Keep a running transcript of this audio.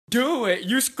Do it.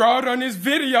 You scrolled on this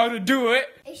video to do it.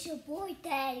 It's your boy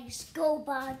Daddy's Go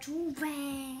by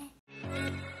Joovier.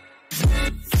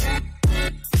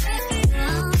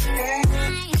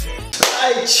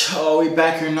 Alright, y'all, we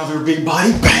back here another big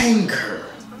body banger.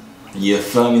 You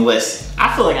feel me? Listen,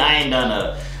 I feel like I ain't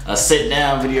done a sit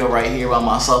down video right here by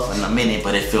myself in a minute,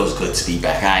 but it feels good to be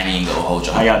back. I ain't even gonna hold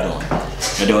y'all. How y'all doing?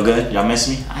 Y'all doing good? Y'all miss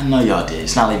me? I know y'all did.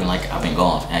 It's not even like I've been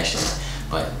gone, actually,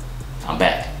 but I'm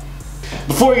back.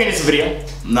 Before we get into the video,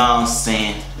 know what I'm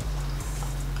saying?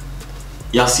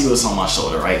 Y'all see what's on my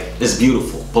shoulder, right? It's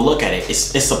beautiful, but look at it.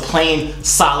 It's a plain,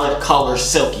 solid color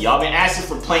silky. Y'all been asking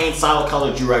for plain, solid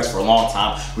color Durex for a long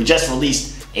time. We just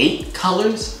released 8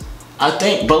 colors, I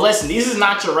think. But listen, these is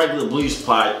not your regular bleach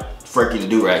supply freaking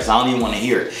Durex. I don't even want to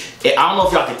hear it. I don't know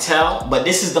if y'all can tell, but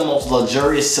this is the most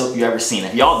luxurious silk you ever seen.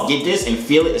 If y'all get this and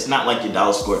feel it, it's not like your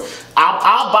dollar store.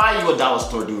 I'll buy you a dollar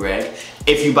store durag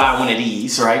if you buy one of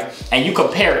these, right? And you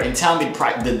compare it and tell me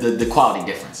the quality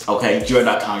difference, okay?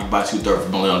 Joovier.com, you buy 2/3 for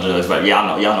 $1 million, but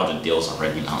y'all know the deals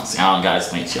already, you know what I'm saying? I don't gotta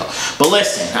explain to y'all. But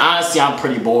listen, honestly, I'm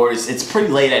pretty bored. It's pretty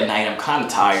late at night. I'm kind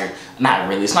of tired. Not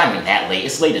really. It's not even that late.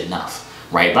 It's late enough.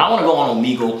 Right, but I want to go on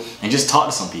Omegle and just talk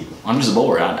to some people. I'm just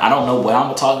bored. I don't know what I'm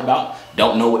gonna talk about.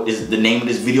 Don't know what the name of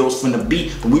this video is finna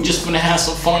be, but we just finna have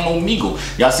some fun on Omegle.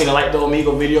 Y'all seen the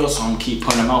Omegle videos, so I'm gonna keep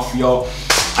putting them out for y'all.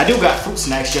 I do got fruit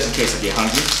snacks just in case I get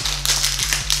hungry.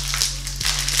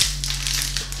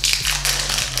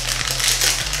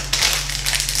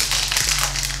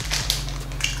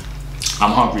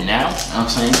 I'm hungry now, you know what I'm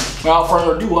saying? Without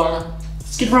further ado,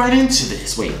 let's get right into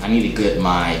this. Wait, I need to get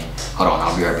my, hold on,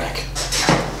 I'll be right back.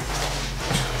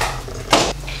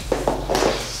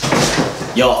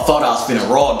 Y'all thought I was finna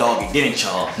raw dog it, didn't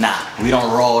y'all? Nah, we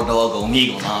don't raw dog Omegle, you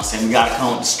know what I'm saying? We gotta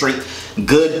come with the straight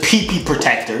good PP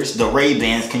protectors, the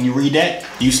Ray-Bans. Can you read that?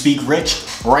 You speak rich?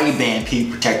 Ray-Ban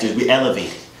PP protectors, we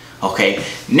elevated. Okay,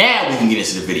 now we can get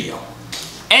into the video.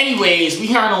 Anyways, we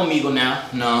here on Omegle now,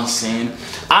 you know what I'm saying?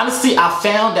 Honestly, I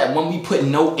found that when we put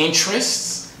no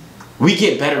interests, we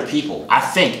get better people. I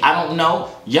think. I don't know.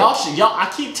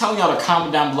 I keep telling y'all to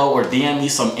comment down below or DM me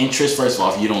some interest. First of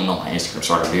all, if you don't know my Instagram,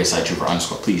 start over here,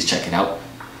 _Joovier_, please check it out.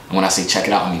 And when I say check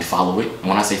it out, I mean follow it. And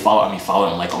when I say follow, I mean follow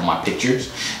and like all my pictures.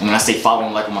 And when I say follow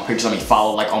and like all my pictures, I mean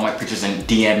follow, like all my pictures, and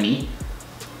DM me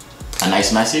a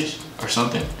nice message or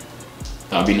something.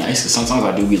 That'd be nice, because sometimes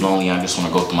I do be lonely. I just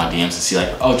want to go through my DMs and see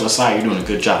like, oh, Josiah, you're doing a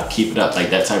good job. Keep it up, like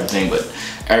that type of thing. But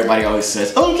everybody always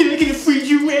says, oh, can I get a free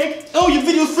Joovier? Oh, your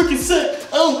video's freaking sick.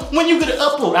 Oh, when you gonna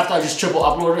upload? After I just triple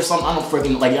upload or something, I don't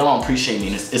freaking, like, y'all don't appreciate me.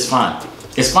 And it's fine.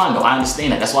 It's fine though, I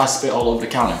understand that. That's why I spit all over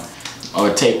the counter.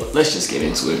 Or tape. Let's just get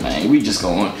into it, man. We just go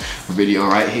on video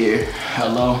right here.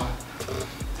 Hello.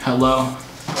 Hello.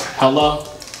 Hello.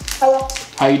 Hello.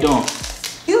 How you doing?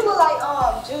 You look like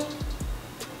Joovier.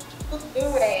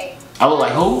 I look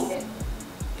like who?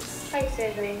 How you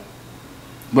say his name?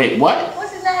 Wait, what?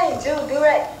 What's his name?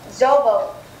 Joovier.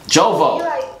 Jovo. Jovo. You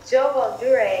like Jovo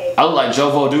Durag. I look like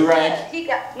Jovo Durag? He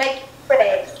got make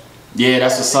Durag. Yeah,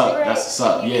 that's what's up. That's what's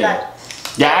up. Yeah.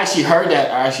 Yeah, I actually heard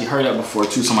that before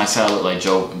too. Somebody said I look like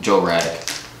Joe Rag.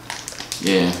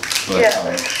 Yeah. But,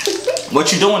 yeah.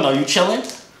 What you doing though? You chilling?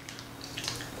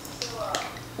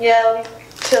 Yeah, we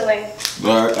chilling.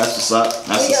 Alright, that's what's up.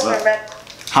 That's what's up.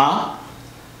 Huh?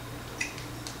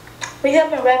 We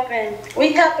helping rap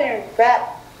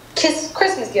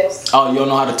Christmas gifts. Oh, you don't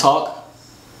know how to talk?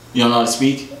 You don't know how to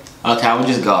speak? Okay, I will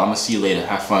just go. I'm gonna see you later.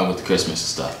 Have fun with the Christmas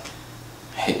and stuff.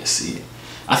 I hate to see it.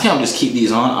 I think I'm just keep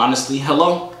these on, honestly.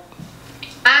 Hello?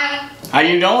 Hi. How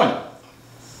you doing?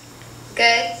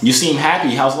 Good. You seem happy.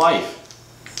 How's life?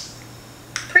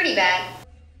 Pretty bad.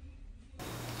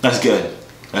 That's good.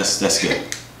 That's good.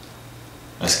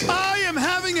 That's good. I am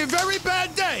having a very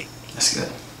bad day. That's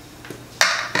good.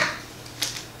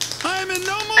 I am in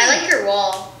no mood. I like your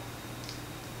wall.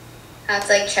 How it's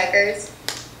like checkers.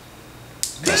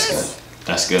 That's good.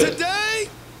 That's good. Today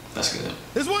That's good.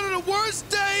 is one of the worst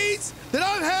days that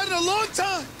I've had in a long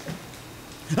time.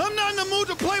 I'm not in the mood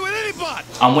to play with anybody.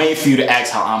 I'm waiting for you to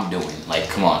ask how I'm doing. Like,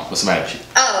 come on. What's the matter with you?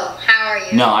 Oh, how are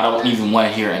you? No, I don't even want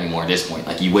to hear it anymore at this point.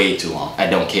 Like, you waited too long. I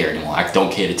don't care anymore. I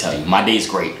don't care to tell you. My day's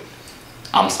great.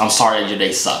 I'm sorry that your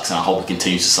day sucks, and I hope it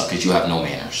continues to suck because you have no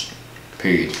manners.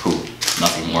 Period. Who?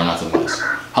 Nothing more, nothing less.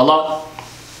 Hello?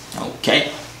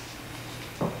 Okay.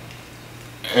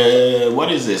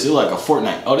 What is this? It's like a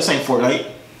Fortnite. Oh, this ain't Fortnite.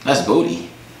 That's booty.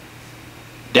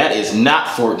 That is not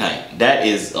Fortnite. That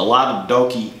is a lot of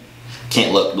dokey.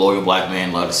 Can't look. Loyal black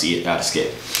man. Love to see it. Gotta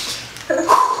skip.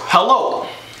 Hello.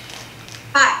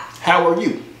 Hi. How are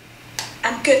you?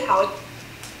 I'm good, Howard.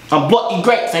 I'm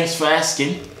great. Thanks for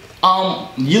asking.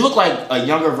 You look like a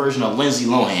younger version of Lindsay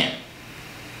Lohan.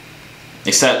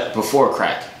 Except before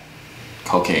crack,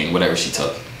 cocaine, whatever she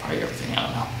took. Probably everything, I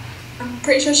don't know. I'm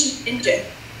pretty sure she's ginger.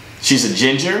 She's a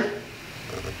ginger?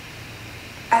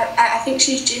 I think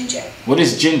she's ginger. What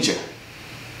is ginger?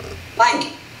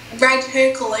 Like, red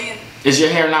hair colour. Is your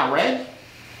hair not red?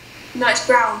 No, it's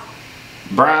brown.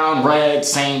 Brown, red,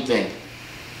 same thing.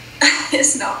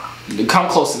 It's not. Come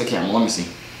close to the camera, let me see.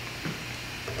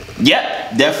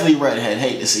 Yep, definitely redhead.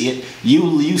 Hate to see it.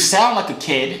 You sound like a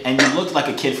kid, and you look like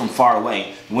a kid from far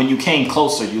away. When you came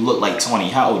closer, you look like 20.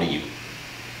 How old are you?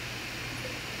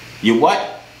 You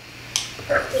what?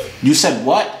 You said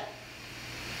what?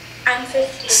 I'm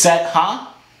 15. Said, huh?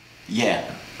 Yeah.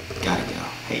 Gotta go.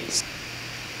 Hate to see.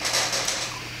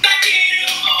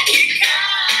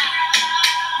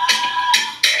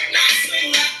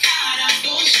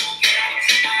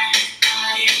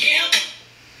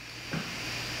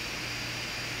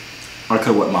 I could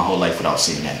have went my whole life without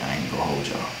seeing that. I ain't gonna hold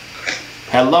y'all.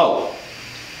 Hello.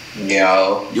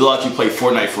 Yo. You like you play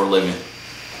Fortnite for a living.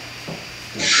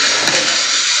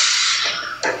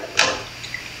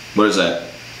 What is that?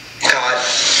 God.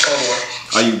 Cold War.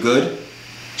 Are you good?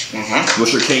 Mm-hmm.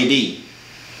 What's your KD?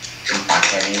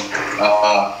 Okay.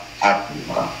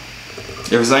 If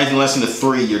there's anything less than a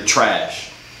 3, you're trash.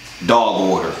 Dog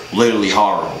order. Literally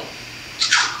horrible.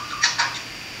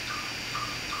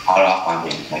 Hold off on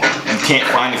me. You can't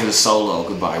find it because it's solo.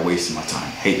 Goodbye, wasting my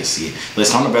time. Hate to see it.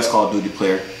 Listen, I'm the best Call of Duty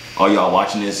player. All y'all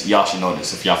watching this, y'all should know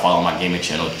this. If y'all follow my gaming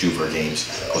channel, Joovier Games,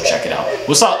 go check it out.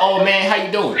 What's up, old man? How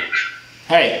you doing?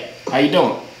 Hey, how you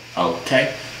doing?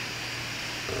 Okay.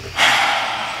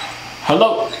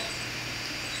 Hello.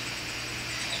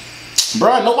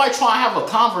 Bruh, nobody trying to have a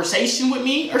conversation with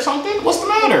me or something? What's the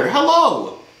matter?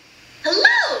 Hello.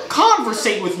 Hello!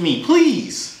 Conversate with me,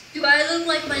 please. Do I look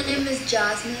like my name is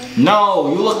Jasmine? No,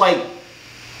 you look like...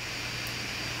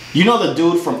 You know the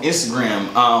dude from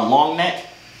Instagram, long neck?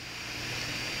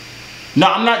 No,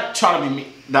 I'm not trying to be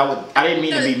mean. I didn't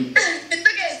mean to be...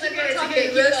 It's okay.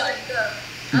 Roast.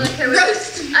 I don't care.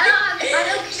 Roast. I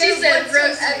don't care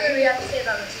whatever we have to say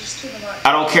about it, so just keep on going.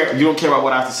 I don't care. You don't care about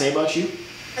what I have to say about you?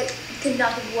 I could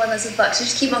not give one less a fuck, so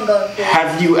just keep on going, please.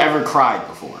 Have you ever cried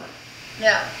before?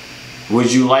 Yeah.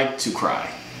 Would you like to cry?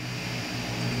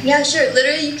 Yeah, sure.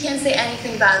 Literally, you can't say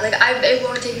anything bad. Like, it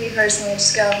won't take me personally.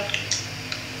 Just go.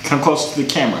 Come closer to the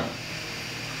camera.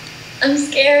 I'm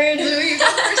scared. Literally,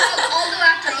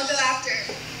 I'll go after.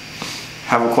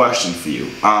 Have a question for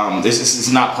you. This is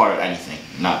not part of anything.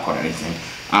 Not part of anything.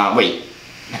 Wait.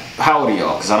 How old are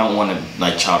y'all? Because I don't want to,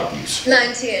 like, child abuse.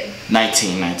 19.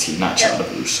 19, not child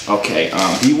abuse. Okay.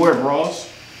 Do you wear bras?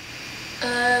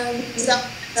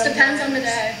 Depends on the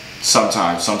day.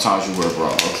 Sometimes you wear a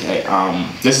bra. Okay.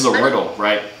 This is a riddle,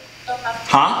 right?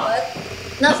 Huh?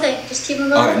 What? Nothing. Just keep on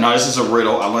going. Okay. No, this is a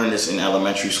riddle. I learned this in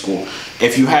elementary school.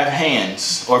 If you have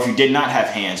hands, or if you did not have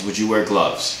hands, would you wear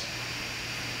gloves?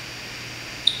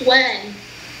 When?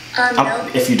 No.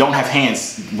 If you don't have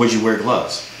hands, would you wear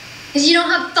gloves? Because you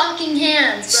don't have fucking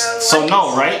hands, bro. So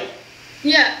no, right?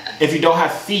 Yeah. If you don't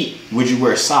have feet, would you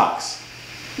wear socks?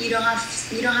 You don't have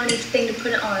anything to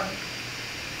put it on.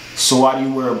 So why do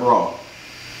you wear a bra?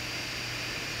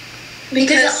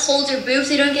 Because it holds your boobs,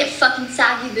 so you don't get fucking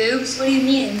saggy boobs. What do you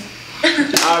mean?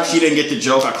 She didn't get the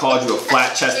joke. I called you a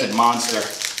flat-chested monster.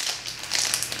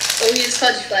 Oh, we just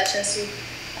called you flat-chested.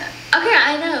 Okay,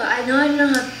 I know I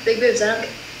don't have big boobs. I don't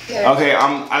care. Okay,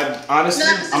 honestly,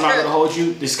 I'm not gonna hold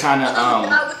you. This kind of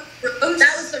That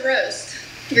was the roast.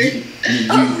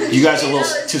 you guys are a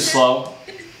little too slow.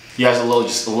 You guys are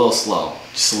just a little slow.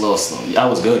 Just a little slow. That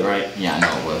was good, right? Yeah, I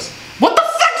know it was. What the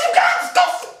fuck, you guys?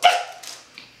 Don't forget!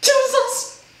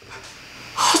 Jesus!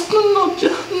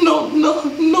 No.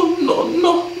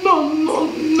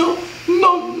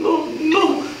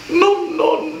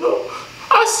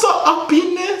 I saw a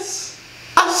penis.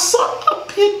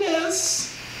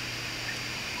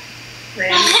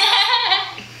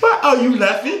 Why are you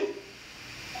laughing?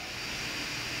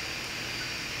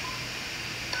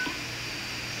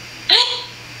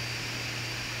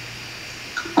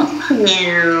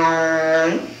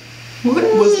 What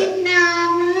was that?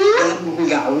 We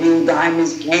got real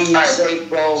diamonds, gang, you safe,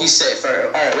 bro. He's safe.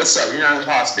 Alright, what's up? You're not an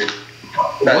imposter.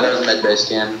 That was a med-bay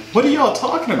scan. What are y'all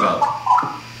talking about?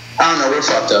 I don't know, we're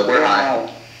fucked up. We're high.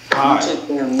 Hi. You took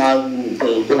their money,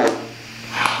 baby.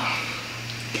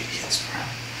 Idiots, bro.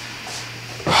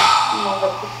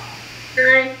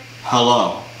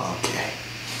 Hello. Okay.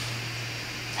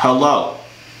 Hello.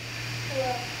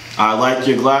 I like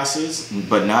your glasses,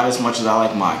 but not as much as I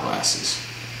like my glasses.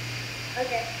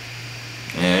 Okay.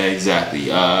 Exactly.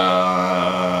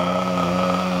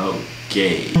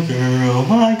 gay.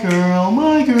 My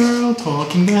girl,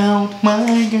 talking about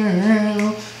my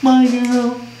girl, my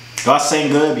girl. Do I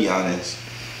sing good, be honest?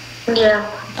 Yeah.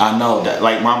 I know that,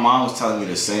 like, my mom was telling me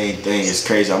the same thing. It's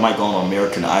crazy. I might go on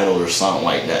American Idol or something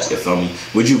like that, you feel me?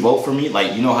 Would you vote for me?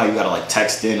 Like, you know how you gotta, like,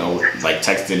 text in or, like,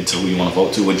 text in to who you want to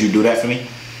vote to? Would you do that for me?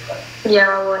 Yeah,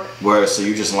 I would. Where, so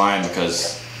you just lying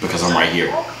because I'm right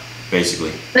here,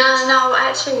 basically? No, I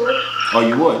actually would. Oh,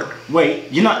 you would?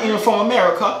 Wait, you're not even from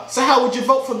America, so how would you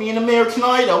vote for me in American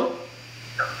Idol?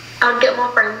 I'd get my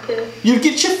friend too. You'd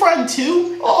get your friend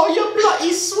too? Oh, you're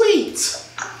bloody sweet.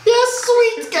 You're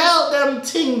sweet girl, them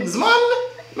things, man.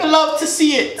 Me love to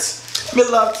see it. Me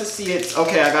love to see it.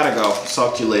 Okay, I gotta go.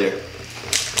 Talk to you later.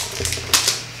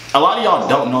 A lot of y'all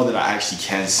don't know that I actually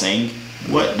can sing.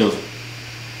 What the?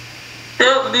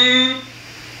 Help me.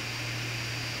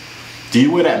 Do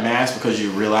you wear that mask because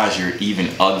you realize you're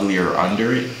even uglier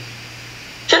under it?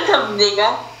 Shut up,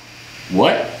 nigga.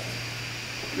 What?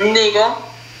 Nigga.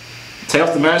 Take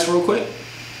off the mask real quick.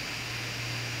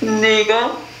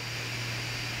 Nigga.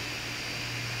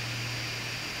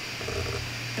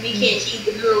 You can't see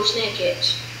the girl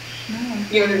Snapchats. No.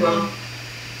 You're wrong.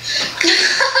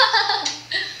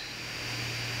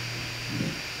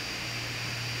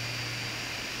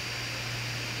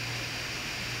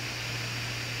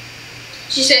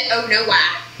 She said, oh no,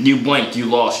 why? You blinked, you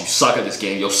lost, you suck at this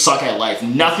game, you'll suck at life.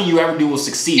 Nothing you ever do will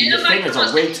succeed. Your fingers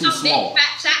are way too small.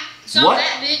 Some What?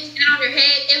 fat bitch sat on your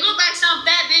head. It looked like some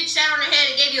fat bitch sat on your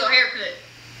head and gave you a haircut.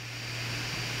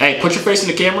 Hey, put your face in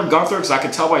the camera, Gunther, because I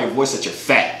can tell by your voice that you're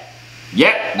fat.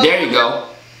 Yep, there you go.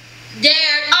 There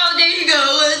you go.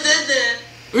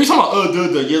 What are you talking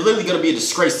about? You're literally going to be a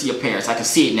disgrace to your parents. I can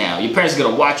see it now. Your parents are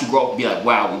going to watch you grow up and be like,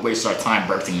 wow, we wasted our time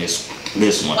birthing this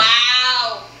one.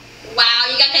 Wow,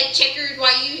 you got that checkered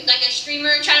while you, like a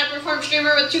streamer, trying to perform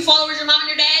streamer with 2 followers, your mom and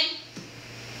your dad?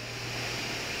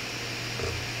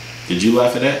 Did you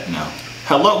laugh at that? No.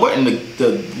 Hello, what's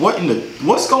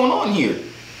going on here?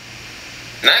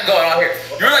 Not going on here.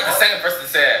 You're like the second person to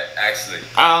say it, actually.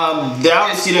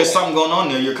 I see there's something going on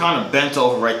there. You're kind of bent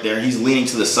over right there. He's leaning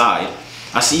to the side.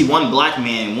 I see one black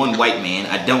man, one white man.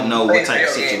 I don't know what type of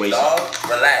situation. Dog.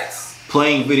 Relax.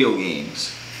 Playing video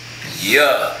games.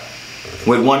 Yeah.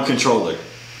 With one controller.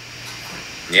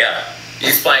 Yeah.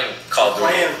 He's playing Call of Duty.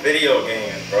 Playing video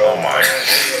games, bro. Oh my.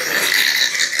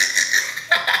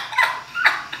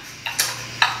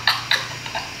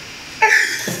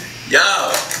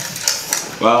 Yo.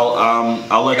 Well,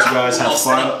 I'll let you guys have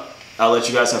fun. I'll let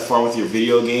you guys have fun with your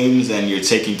video games, and you're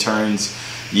taking turns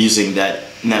using that.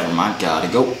 Never mind, gotta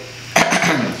go.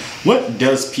 What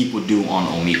does people do on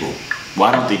Omegle?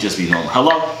 Why don't they just be normal?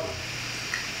 Hello?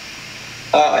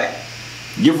 Hi.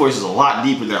 Your voice is a lot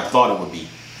deeper than I thought it would be.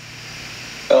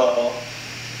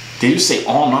 Did you say,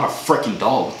 oh, I'm not a freaking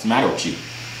dog? What's the matter with you?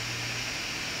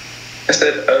 I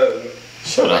said,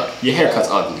 Shut up. Your haircut's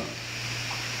ugly.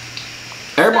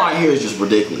 Everybody here is just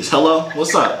ridiculous. Hello?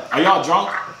 What's up? Are y'all drunk?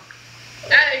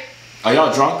 Hey. Are y'all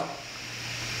drunk?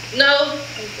 No, I'm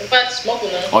about to smoke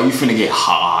one. Are you finna get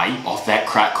high off that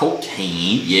crack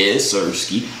cocaine? Yes,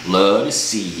 Sirski. Love to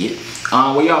see it.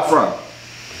 Where y'all from?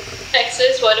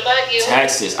 Texas, what about you?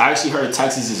 Texas. I actually heard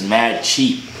Texas is mad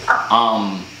cheap.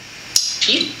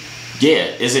 Cheap?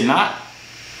 Yeah, is it not?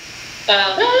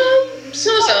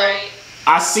 So sorry.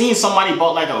 I seen somebody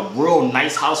bought like a real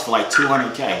nice house for like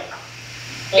 200K.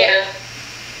 Yeah.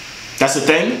 That's the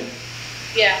thing?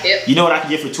 Yeah. Yep. You know what I can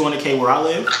get for 200K where I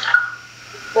live?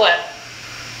 What?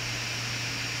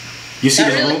 You see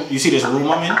this room? You see this room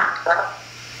I'm in?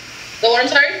 The what, I'm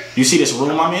sorry? You see this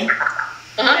room I'm in?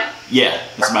 Uh-huh. Yeah,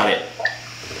 that's about it.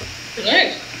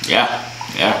 Nice.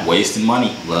 Yeah, wasting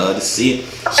money. Love to see it.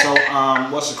 So,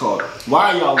 what's it called?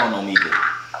 Why are y'all on Omegle?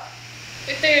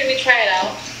 We figured we'd try it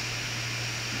out.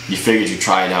 You figured you'd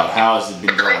try it out. How has it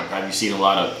been going? Have you seen a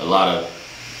lot of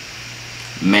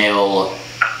male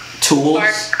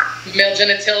tools? Male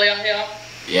genitalia, yeah.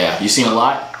 Yeah, you seen a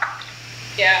lot?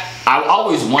 Yeah. I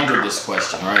always wondered this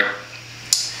question, right?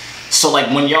 So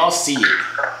like when y'all see it,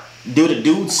 do the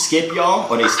dudes skip y'all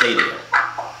or they stay there?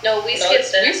 No, we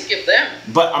skip them.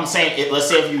 But I'm saying, let's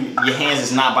say if your hands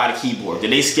is not by the keyboard, do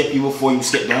they skip you before you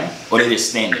skip them, or they just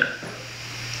stand there?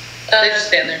 They just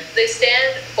stand there. They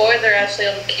stand, or they're actually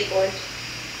on the keyboard.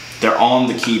 They're on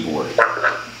the keyboard.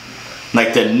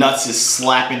 Like the nuts is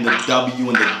slapping the W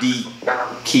and the D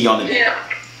key on the. Yeah.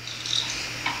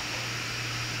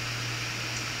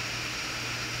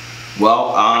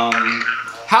 Well,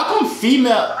 how come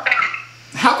females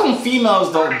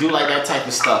don't do like that type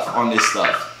of stuff on this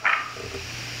stuff?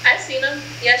 I seen them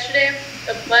yesterday.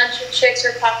 A bunch of chicks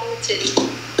are popping the titty.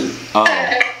 Oh,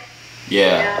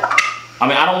 yeah. I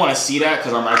mean, I don't want to see that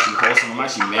because I'm actually wholesome. I'm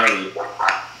actually married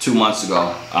 2 months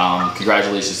ago.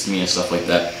 Congratulations to me and stuff like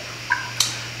that.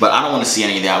 But I don't want to see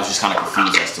any of that. I was just kind of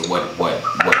confused as to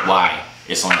why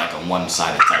it's only like a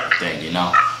one-sided type of thing, you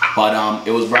know. But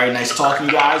it was very nice talking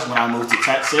to you guys when I moved to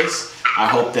Texas. I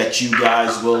hope that you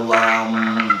guys will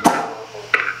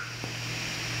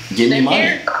give me money.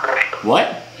 Here.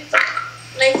 What?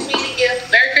 Nice meeting you.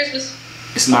 Merry Christmas.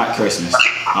 It's not Christmas.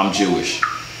 I'm Jewish.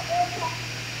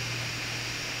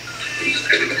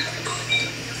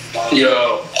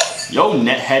 Yo,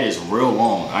 net head is real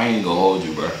long. I ain't gonna hold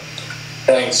you, bro.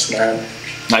 Thanks, man.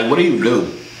 Like, what do you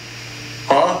do?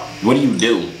 Huh? What do you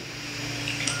do?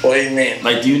 What do you mean?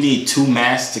 Like, do you need 2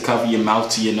 masks to cover your mouth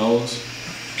to your nose?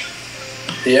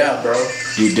 Yeah, bro.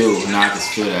 You do. Nah, I can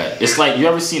feel that. It's like, you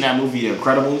ever seen that movie, The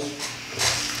Incredibles?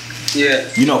 Yeah.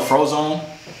 You know Frozone?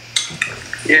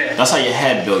 Yeah. That's how your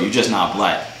head built. You're just not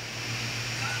black.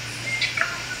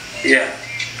 Yeah.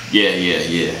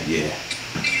 Yeah.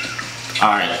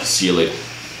 Alright, see you later.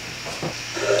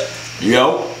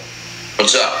 Yo.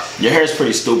 What's up? Your hair's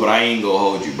pretty stupid. I ain't gonna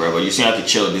hold you, bro. But you seem like a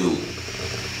chill dude.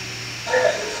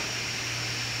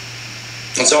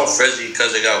 It's all frizzy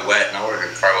because it got wet and I work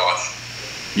at a car wash.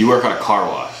 You work at a car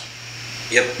wash?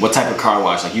 Yep. What type of car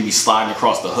wash? Like you be sliding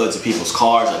across the hoods of people's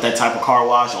cars? Like that type of car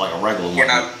wash or like a regular one? You're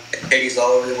not titties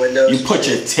all over the windows? You put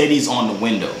your titties on the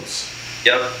windows?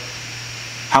 Yep.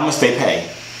 How much they pay?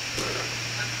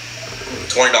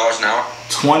 $20 an hour.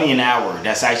 20 an hour.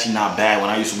 That's actually not bad. When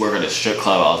I used to work at a strip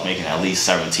club, I was making at least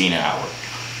 17 an hour.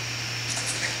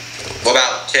 What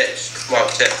about tips? What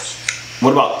about tips?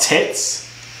 What about tits?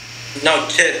 No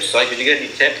tips. Like, did you get any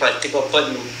tips? Like people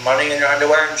putting money in your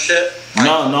underwear and shit?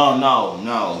 No.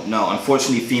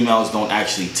 Unfortunately, females don't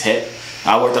actually tip.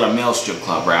 I worked at a male strip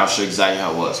club, right? I'll show you exactly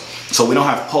how it was. So we don't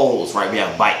have poles, right? We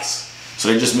have bikes. So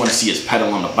they just want to see us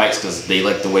pedal on the bikes because they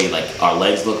like the way like our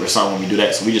legs look or something when we do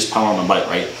that. So we just pedal on the bike,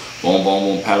 right? Boom, boom,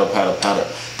 boom, pedal, pedal, pedal.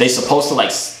 They supposed to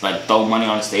like throw money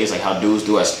on the stage like how dudes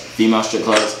do at female strip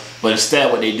clubs. But instead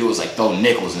what they do is like throw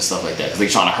nickels and stuff like that because they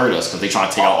trying to hurt us because they trying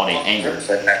to take out all their anger.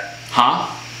 Huh?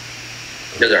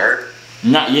 Does it hurt?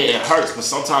 Not, yeah, it hurts. But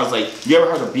sometimes like, you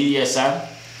ever heard of BDSM?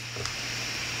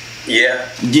 Yeah.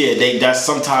 Yeah, that's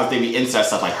sometimes they be into that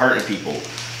stuff like hurting people.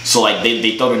 So like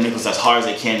they throw their nickels as hard as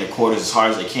they can, their quarters as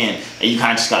hard as they can, and you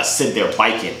kind of just gotta sit there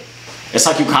biking. It's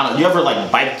like you ever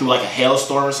like bike through like a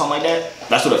hailstorm or something like that?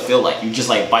 That's what it feel like. You just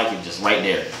like biking just right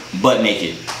there, butt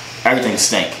naked, everything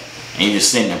stink, and you just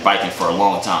sitting there biking for a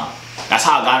long time. That's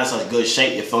how I got in such good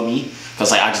shape, you feel me? Cause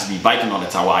like I just be biking all the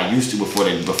time. Well, I used to before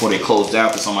they closed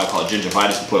down for somebody called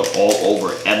gingivitis who put it all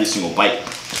over every single bike.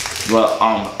 But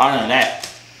other than that,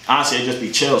 honestly, it just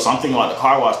be chill. So I'm thinking about the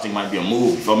car wash thing might be a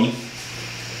move. You feel me?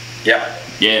 Yeah.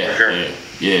 Yeah. Sure.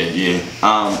 Yeah.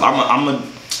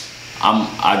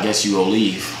 I guess you will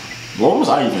leave. What was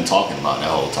I even talking about that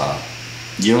whole time?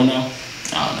 You don't know?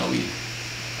 I don't know either.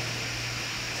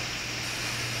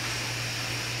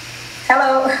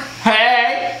 Hello.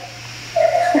 Hey.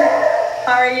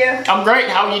 How are you? I'm great.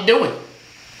 How are you doing?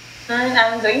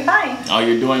 I'm doing fine. Oh,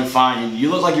 you're doing fine. You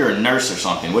look like you're a nurse or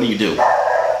something. What do you do?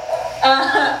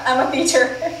 I'm a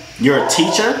teacher. You're a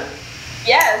teacher?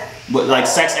 Yes. What, like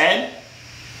sex ed?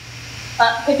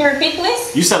 Could you repeat,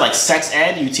 please? You said like sex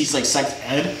ed? You teach like sex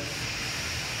ed?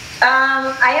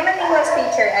 I am an English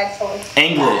teacher, actually.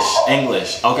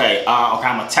 English. Okay, I'm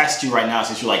gonna test you right now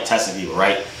since you like testing people,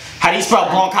 right? How do you spell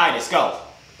bronchitis? Go.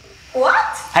 What?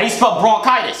 How do you spell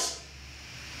bronchitis?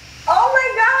 Oh my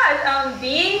God.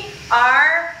 BRODCAST.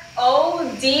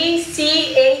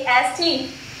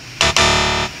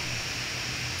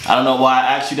 I don't know why I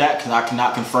asked you that because I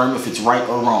cannot confirm if it's right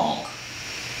or wrong.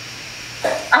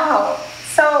 Oh,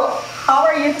 so how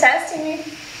are you testing me?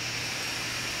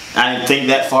 I didn't think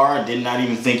that far. I did not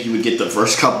even think you would get the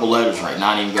first couple letters right.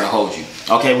 Not even gonna hold you.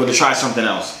 Okay, we're gonna try something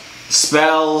else.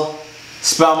 Spell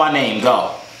my name.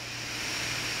 Go.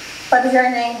 What is your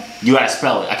name? You gotta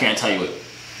spell it. I can't tell you it.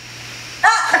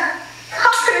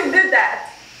 How could I do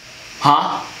that?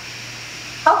 Huh?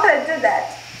 How could I do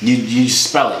that? You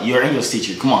spell it. You're an English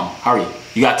teacher. Come on, hurry.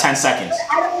 You got 10 seconds.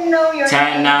 I don't know your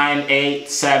 10, name. 9, 8,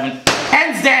 7.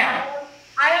 Hands down!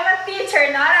 I am a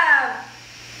teacher,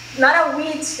 not a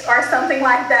witch or something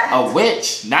like that. A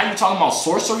witch? Now you're talking about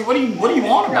sorcery? What do you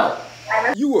want about?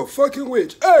 You a fucking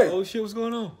witch. Hey! Oh shit, what's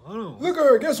going on? Hold on. Look at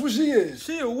her. Guess what she is?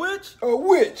 She a witch? A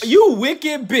witch. You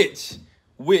wicked bitch.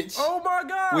 Witch. Oh my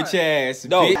God. Witch ass.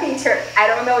 No. Bitch. Teacher, I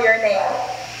don't know your name.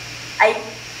 I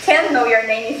can't know your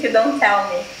name if you don't tell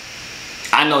me.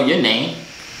 I know your name.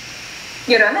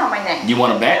 You don't know my name. You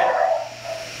want to bet?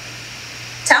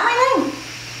 Tell my name.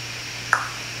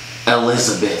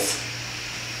 Elizabeth.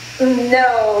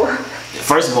 No.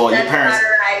 First of all, That's your parents. not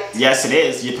right. Yes, it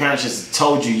is. Your parents just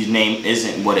told you your name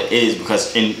isn't what it is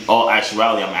because in all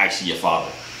actuality, I'm actually your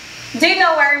father. Do you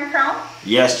know where I'm from?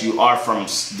 Yes, you are from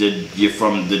you're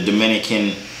from the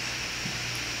Dominican,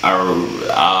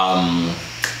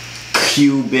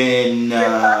 Cuban.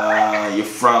 You're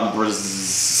from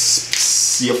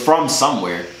Brazil. You're from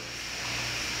somewhere.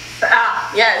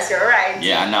 Ah, yes, you're right.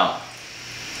 Yeah, I know.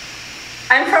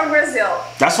 I'm from Brazil.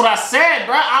 That's what I said,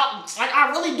 bro. I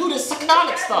really do this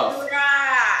psychedelic stuff.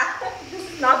 This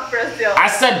is not Brazil. I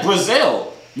said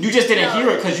Brazil. You just didn't hear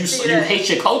it because you hate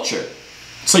your culture.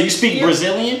 So you speak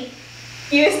Brazilian?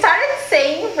 You started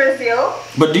saying Brazil.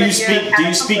 But do you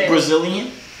speak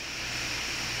Brazilian?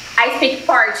 I speak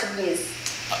Portuguese.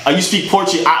 You speak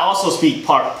Portuguese. I also speak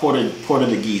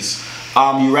Portuguese.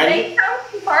 You ready? Say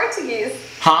something Portuguese.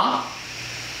 Huh?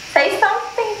 Say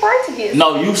something Portuguese.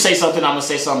 No, you say something, I'm gonna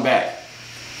say something back.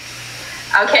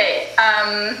 Okay.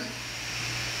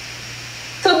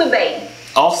 Tudo bem.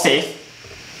 All safe.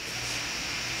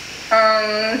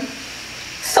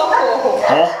 Socorro.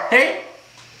 Oh, hey.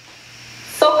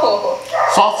 Socorro.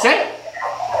 Só safe.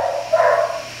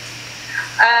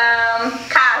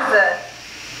 Casa.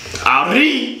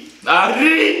 Ari.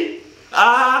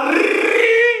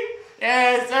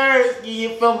 Yes, sir. You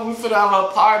feel me? We finna have a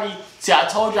party. See, I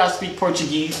told you I speak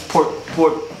Portuguese.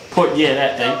 Yeah,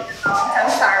 that thing. I'm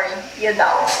sorry, you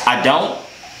don't. I don't?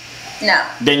 No.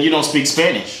 Then you don't speak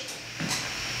Spanish.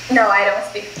 No, I don't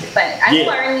speak Spanish. I'm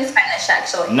learning Spanish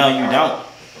actually. No, you don't.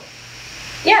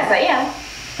 Yes, I am.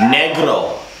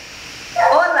 Negro.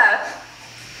 Hola.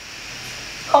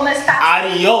 ¿Cómo estás?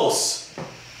 Adios.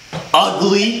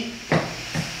 Ugly.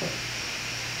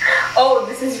 Oh,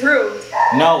 this is rude.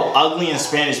 No, ugly in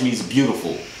Spanish means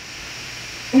beautiful.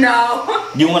 No.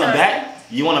 You want to bet?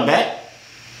 You want to bet?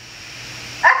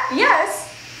 Yes.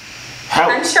 How?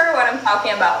 I'm sure what I'm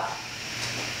talking about.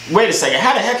 Wait a second.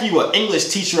 How the heck are you an English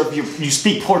teacher if you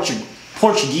speak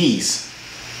Portuguese?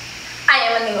 I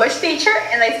am an English teacher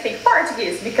and I speak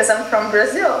Portuguese because I'm from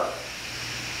Brazil.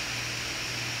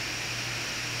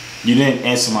 You didn't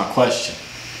answer my question.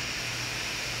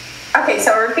 Okay,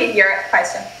 so repeat your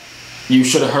question. You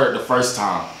should have heard it the first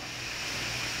time.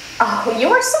 Oh, you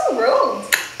are so rude.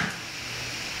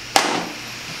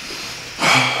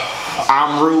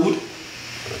 I'm rude.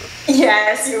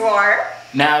 Yes, you are.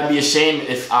 Now it'd be a shame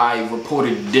if I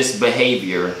reported this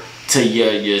behavior to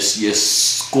your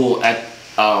school at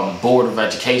board of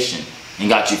education and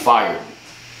got you fired.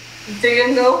 Do you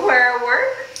know where I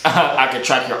work? I could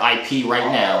track your IP right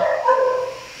now.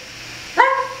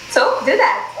 So do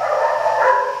that.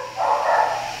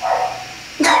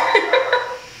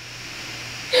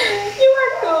 You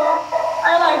are cool. I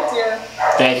liked you.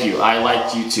 Thank you. I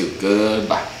liked you too.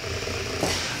 Goodbye.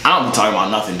 I don't be talking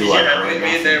about nothing, do I?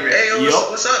 Hey,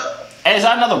 what's up? Hey, is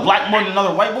that another black boy and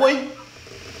another white boy?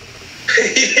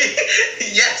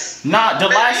 Yes. Nah, the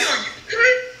last.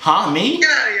 Huh? Me? Get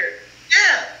out of here.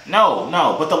 Yeah. No.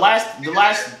 But the last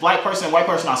black person and white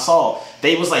person I saw,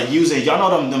 they was like using, y'all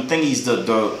know them thingies, the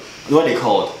what are they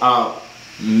called?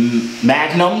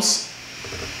 Magnums.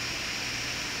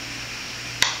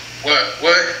 What?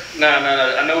 No.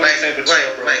 I know what you're saying, but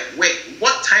wait,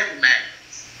 what type of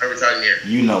magnums are we talking here?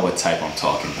 You know what type I'm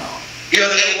talking about. He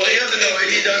doesn't know. He doesn't know.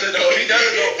 He doesn't know. He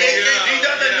doesn't know.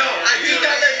 He's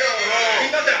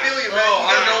not that billion, bro.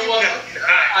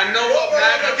 I know what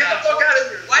magnum. Get the fuck out of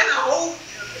here. Why not hold?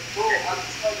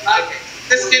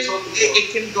 It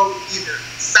can go either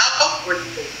south or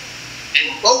north,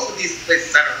 and both of these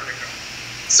places I don't want to go.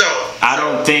 So I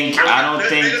don't think. Are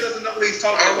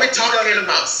we talking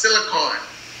about silicone?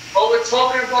 Oh, we're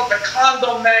talking about the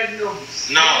condom magnums.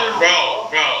 No, bro,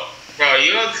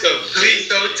 you don't Please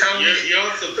don't tell me.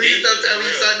 Please don't tell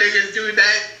me some niggas do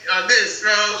that on this,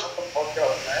 bro. Fuck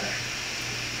up, man.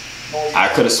 I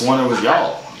could have sworn it was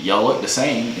y'all. Y'all look the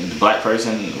same. And the black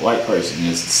person and the white person.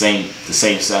 It's the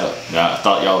same setup. I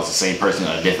thought y'all was the same person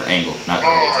at a different angle. Not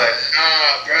bro.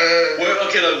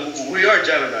 Okay, look, we are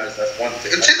Geminis. That's one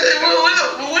thing. What the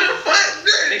fuck?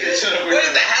 What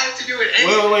does that have to do with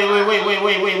anything?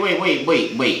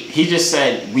 Wait. He just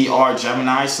said we are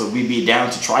Gemini, so we be down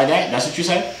to try that? That's what you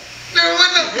said? No,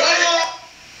 what the fuck?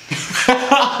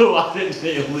 Why did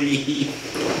they leave?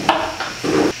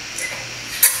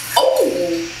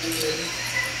 Oh!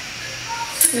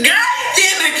 God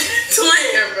damn it,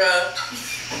 twin, bro.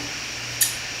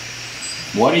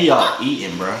 What are y'all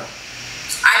eating, bro?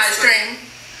 Ice cream.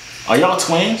 Are y'all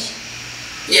twins?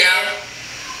 Yeah.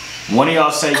 One of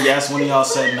y'all said yes, one of y'all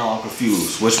said no. I'm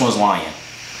confused. Which one's lying?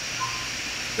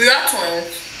 We are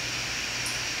twins.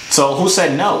 So who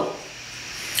said no?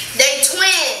 They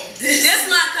twins. This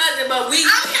my cousin, but we. I'm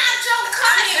not your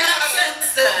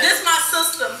This is my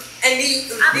sister. And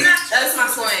that's my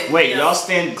twin. Wait, y'all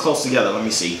stand close together. Let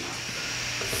me see.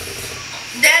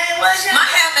 Dad, what's your... My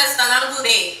hair messed up. I'm gonna do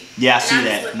that. Yeah, I see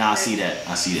that. Nah, I see that.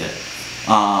 I see that.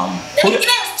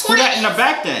 Who that in the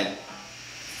back then?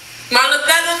 My little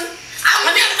cousin. I'm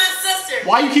my sister.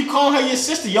 Why you keep calling her your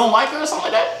sister? You don't like her or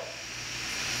something like that?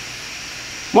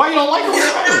 Why you don't like her?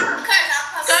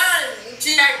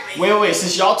 Wait.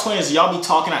 Since y'all twins, y'all be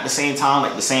talking at the same time,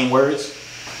 like the same words?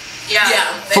 Yeah.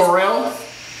 For real?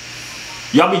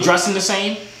 Y'all be dressing the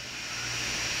same?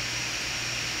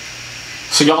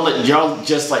 So y'all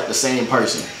just like the same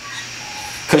person?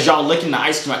 Cause y'all licking the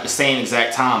ice cream at the same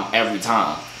exact time every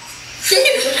time.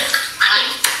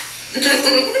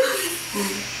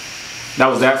 That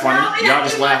was that funny? Y'all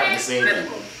just laugh at the same thing.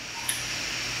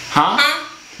 Huh?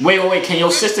 Wait. Can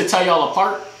your sister tell y'all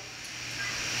apart?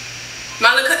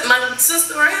 My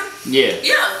sister right here?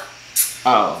 Yeah. Yeah.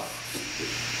 Oh.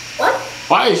 What?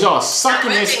 Why is y'all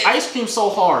sucking this ice cream so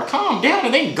hard? Calm down,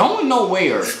 it ain't going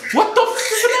nowhere. What the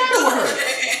fuck is the matter with her?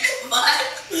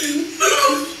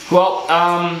 Well,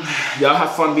 y'all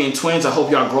have fun being twins. I hope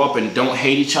y'all grow up and don't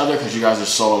hate each other because you guys are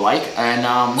so alike. And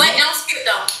wait, don't skip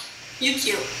though. You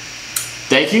cute.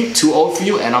 Thank you. Too old for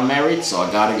you, and I'm married, so I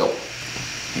gotta go.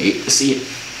 Hate to see it.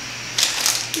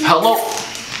 Hello.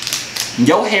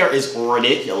 Your hair is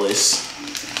ridiculous.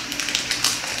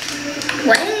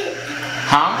 What?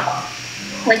 Huh?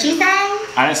 What'd you say?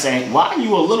 I didn't say. Why are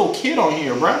you a little kid on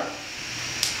here, bruh?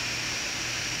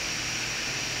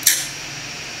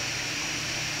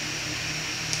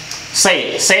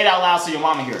 Say it. Say it out loud so your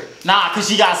mama hear it. Nah, cause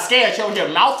she got scared. She over here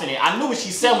mouthing it. I knew what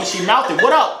she said when she mouthed it.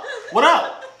 What up? What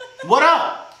up? What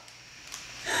up?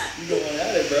 You going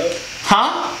at it, bro.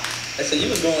 Huh? I said you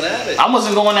was going at it. I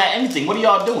wasn't going at anything. What are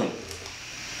y'all doing?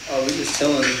 Oh, we just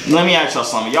chilling. Let me ask y'all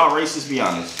something. Y'all racist? Be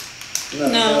honest.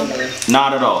 No.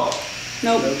 Not at all.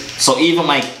 Nope. So even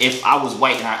like if I was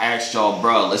white and I asked y'all,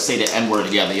 bro, let's say the N-word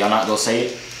together, y'all not gonna say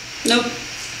it? Nope.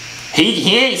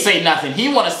 He ain't say nothing. He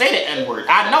wanna say the N-word.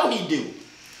 I know he do.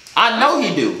 I know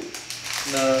he do.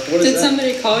 No. What is Did that?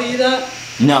 somebody call you that?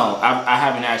 No, I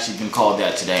haven't actually been called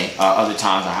that today. Other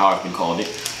times I have been called it.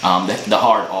 The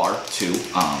hard R too.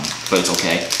 But it's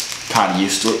okay. Kind of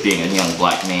used to it being a young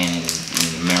black man in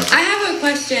America. I have a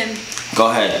question. Go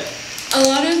ahead. A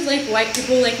lot of like white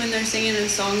people, like when they're singing a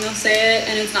song, they'll say it,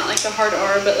 and it's not like the hard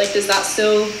R, but like, does that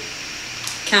still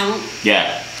count?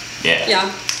 Yeah.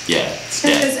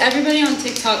 Because everybody on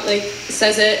TikTok like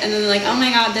says it, and then they're like, oh my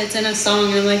god, that's in a song,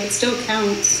 and I'm like, it still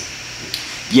counts.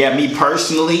 Yeah, me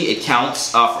personally, it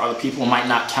counts. For other people, it might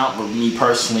not count, but me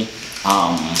personally,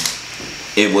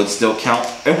 it would still count.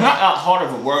 It's not that hard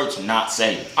of a word to not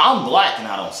say. I'm black and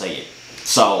I don't say it.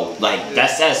 So, like, that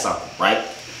says something, right?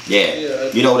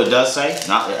 Yeah. You know what it does say?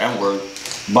 Not the N-word.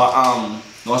 But,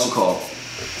 what's it called?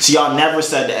 So y'all never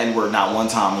said the N-word not one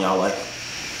time, y'all like?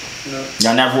 No.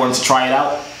 Y'all never wanted to try it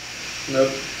out?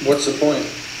 Nope. What's the point?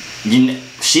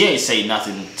 She ain't say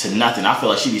nothing to nothing. I feel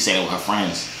like she be saying it with her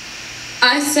friends.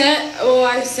 I said,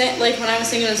 like when I was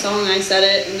singing a song, I said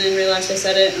it, and then realized I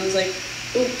said it, and I was like,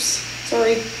 oops,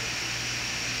 sorry.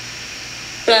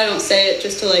 But I don't say it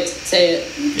just to like say it.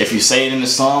 If you say it in the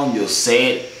song, you'll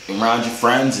say it around your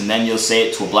friends, and then you'll say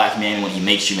it to a black man when he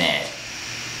makes you mad.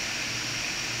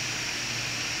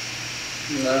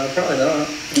 No, probably not.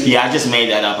 Yeah, I just made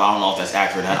that up. I don't know if that's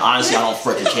accurate. And honestly, I don't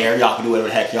freaking care. Y'all can do whatever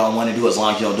the heck y'all want to do as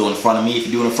long as you don't do it in front of me. If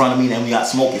you do it in front of me, then we got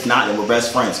smoke. If not, then we're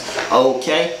best friends.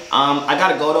 Okay. I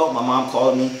gotta go though. My mom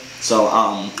called me. So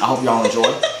I hope y'all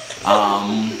enjoy.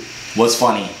 What's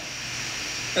funny?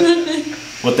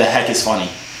 What the heck is funny?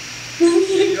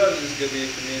 You're just gonna be a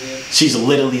comedian. She's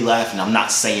literally laughing. I'm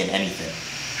not saying anything.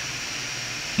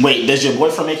 Wait, does your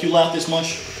boyfriend make you laugh this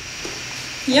much?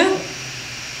 Yeah.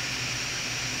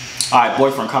 Alright,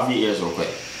 boyfriend, cover your ears real quick.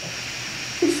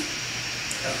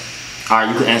 Alright,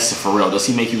 you can answer for real. Does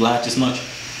he make you laugh this much?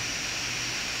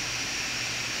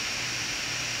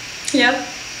 Yep.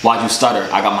 Why'd you stutter?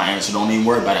 I got my answer. Don't even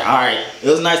worry about it. Alright, it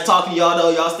was nice talking to y'all though.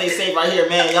 Y'all stay safe right here,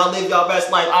 man. Y'all live y'all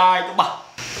best life. Alright, goodbye.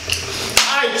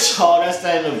 Alright, y'all, that's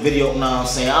that in the video. You know what I'm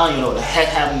saying? I don't even know what the heck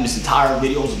happened in this entire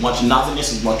video. It's a bunch of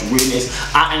nothingness, it's a bunch of weirdness.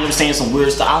 I ended up saying some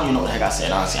weird stuff. I don't even know what the heck I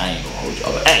said. Honestly, I ain't gonna hold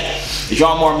y'all. But hey, if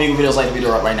y'all want more Omegle videos like the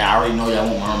video right now, I already know y'all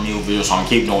want more Omegle videos, so I'm gonna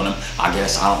keep doing them. I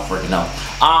guess I don't freaking know.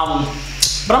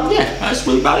 But yeah, that's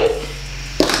really about it.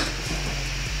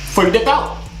 Before you dip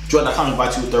out, join the comment,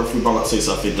 invite you a third free bundle, say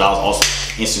yourself $50. Also,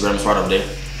 Instagram is right over there.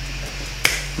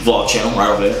 Vlog channel right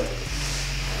over there.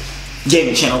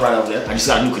 Gaming channel right over there. I just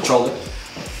got a new controller.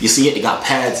 You see it? It got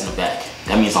pads in the back.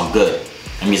 That means I'm good.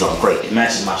 That means I'm great. It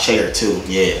matches my chair too.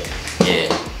 Yeah.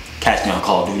 Catch me on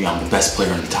Call of Duty. I'm the best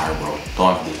player in the entire world.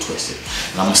 Don't ever get it twisted.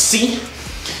 And I'm gonna see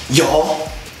y'all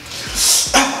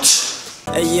out.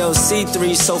 Hey yo,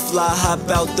 C3 so fly, hop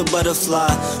out the butterfly.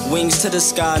 Wings to the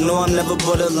sky, no I'm never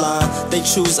borderline. They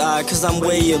choose I, cause I'm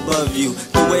way above you.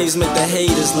 The waves make the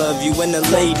haters love you when the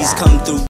ladies come through.